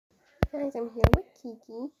Guys, I'm here with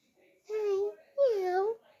Kiki. Hey,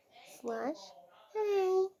 meow. Slush.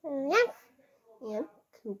 Hey, ruff. And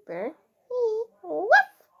Cooper. Hey, woof.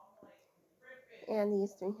 And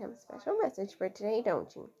these three have a special message for today,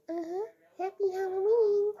 don't you? Happy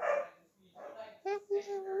Halloween. Happy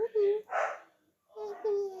Halloween.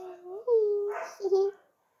 Happy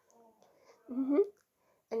Halloween.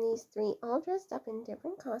 And these three all dressed up in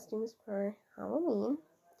different costumes for Halloween.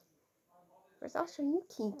 First, I'll show you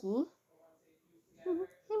Kiki. I'm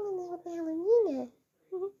a little ballerina.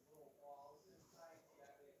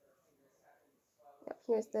 Yep,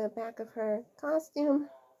 here's the back of her costume.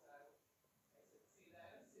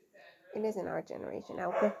 It isn't our generation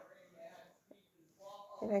outfit.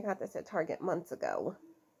 And I got this at Target months ago.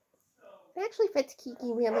 It actually fits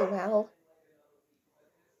Kiki really well.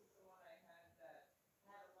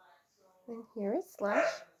 And here is Slush.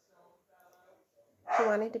 She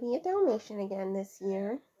wanted to be a Dalmatian again this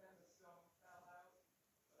year.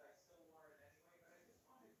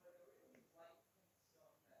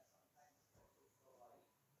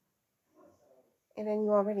 And then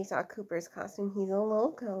you already saw Cooper's costume. He's a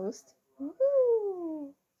little ghost.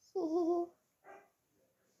 Woo!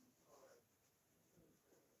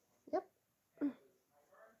 Yep.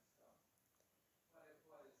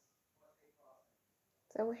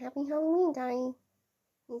 So happy Halloween, guys.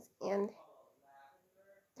 And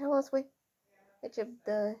tell us which of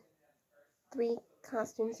the three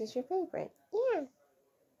costumes is your favorite. Yeah.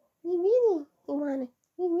 We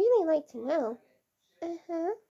really like to know.